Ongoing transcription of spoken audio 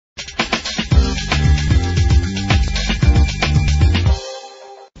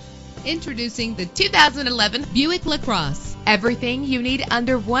Introducing the 2011 Buick LaCrosse. Everything you need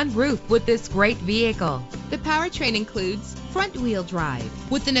under one roof with this great vehicle. The powertrain includes front-wheel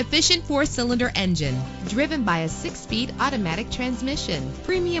drive with an efficient 4-cylinder engine driven by a 6-speed automatic transmission.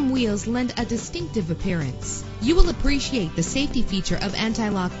 Premium wheels lend a distinctive appearance. You will appreciate the safety feature of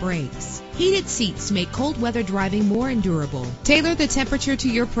anti-lock brakes. Heated seats make cold weather driving more endurable. Tailor the temperature to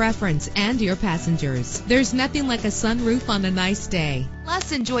your preference and your passengers. There's nothing like a sunroof on a nice day.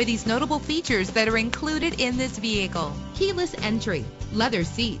 Plus, enjoy these notable features that are included in this vehicle: keyless entry, leather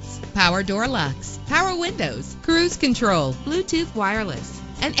seats, power door locks, power windows, cruise control, Bluetooth wireless,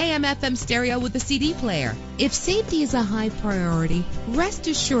 an AM/FM stereo with a CD player. If safety is a high priority, rest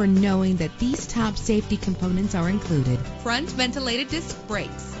assured knowing that these top safety components are included: front ventilated disc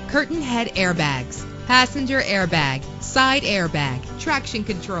brakes, curtain head airbags, passenger airbag, side airbag, traction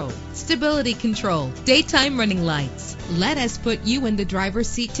control, stability control, daytime running lights. Let us put you in the driver's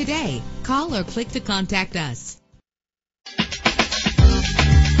seat today. Call or click to contact us.